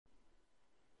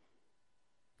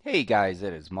Hey guys,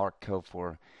 it is Mark Co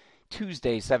for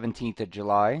Tuesday, 17th of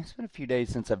July. It's been a few days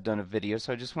since I've done a video,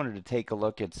 so I just wanted to take a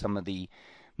look at some of the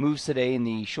moves today in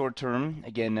the short term.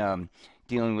 Again,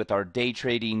 dealing with our day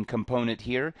trading component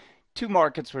here. Two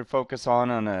markets we're focused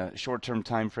on a short-term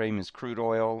time frame is crude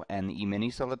oil and the E-mini.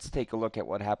 So let's take a look at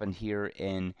what happened here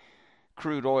in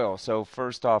crude oil. So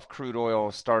first off, crude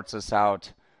oil starts us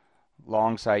out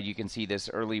long side. You can see this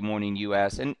early morning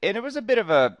US, and it was a bit of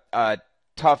a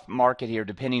tough market here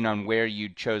depending on where you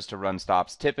chose to run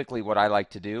stops. Typically what I like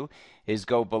to do is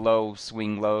go below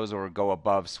swing lows or go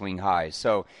above swing highs.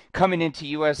 So coming into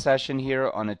US session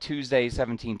here on a Tuesday,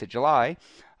 17th of July,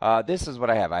 this is what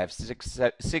I have. I have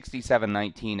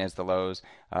 67.19 as the lows.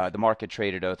 The market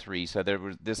traded 03, so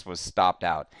this was stopped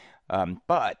out.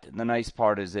 But the nice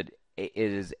part is it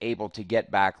is able to get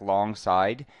back long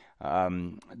side.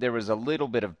 There was a little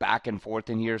bit of back and forth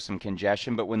in here, some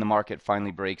congestion, but when the market finally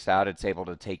breaks out, it's able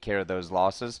to take care of those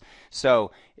losses.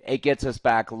 So it gets us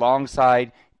back long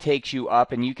side, takes you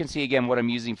up, and you can see again what I'm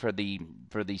using for the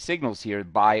signals here,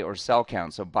 buy or sell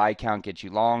count. So buy count gets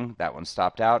you long, that one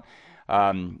stopped out.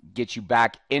 Gets you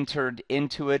back entered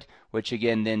into it, which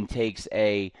again then takes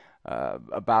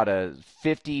about a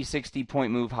 50, 60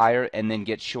 point move higher and then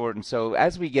gets short. And so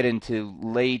as we get into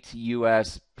late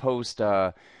U.S. post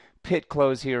pit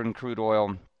close here in crude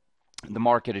oil, the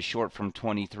market is short from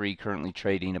 23, currently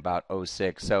trading about oh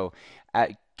 06. So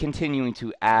continuing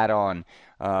to add on,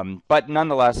 but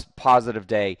nonetheless, positive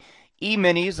day.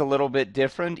 E-minis a little bit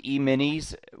different.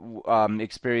 E-minis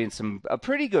experienced a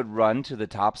pretty good run to the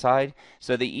top side.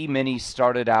 So the E-minis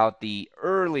started out the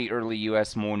early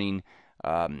U.S. morning.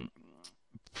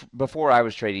 Before I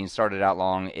was trading, started out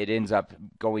long. It ends up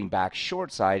going back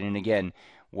short side. And again,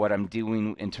 what I'm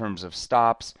doing in terms of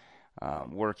stops,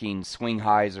 working swing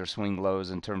highs or swing lows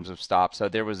in terms of stops. So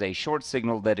there was a short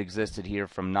signal that existed here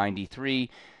from 93,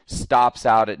 stops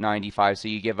out at 95. So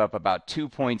you give up about 2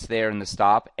 points there in the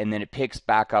stop, and then it picks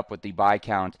back up with the buy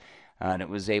count, and it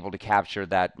was able to capture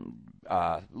that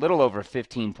little over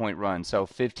 15-point run. So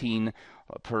 15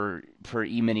 per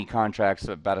E-mini contract,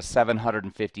 so about a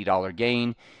 $750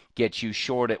 gain. Gets you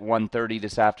short at 130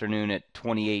 this afternoon at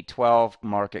 28.12.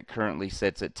 Market currently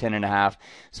sits at 10.5.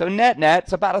 So net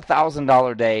it's about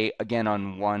 $1,000 day again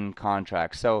on one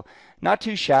contract. So not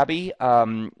too shabby.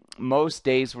 Most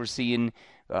days we're seeing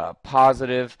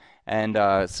positive and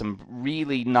some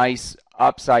really nice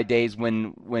upside days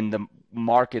when the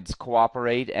markets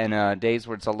cooperate, and days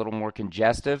where it's a little more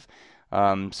congestive.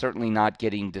 Certainly not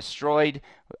getting destroyed.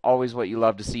 Always what you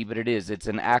love to see, but it's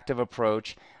an active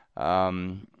approach.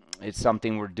 It's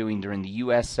something we're doing during the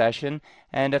U.S. session,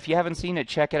 and if you haven't seen it,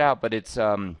 check it out. But it's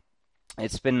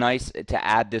been nice to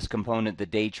add this component, the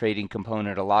day trading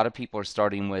component. A lot of people are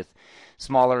starting with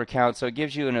smaller accounts, so it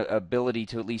gives you an ability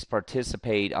to at least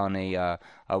participate on a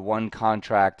one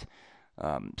contract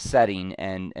setting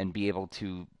and be able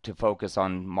to focus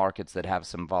on markets that have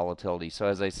some volatility. So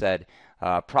as I said,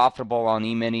 profitable on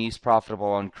E-minis, profitable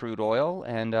on crude oil,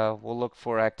 and we'll look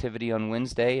for activity on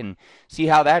Wednesday and see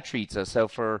how that treats us. So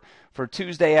for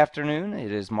Tuesday afternoon,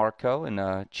 it is Marco,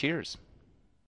 and cheers.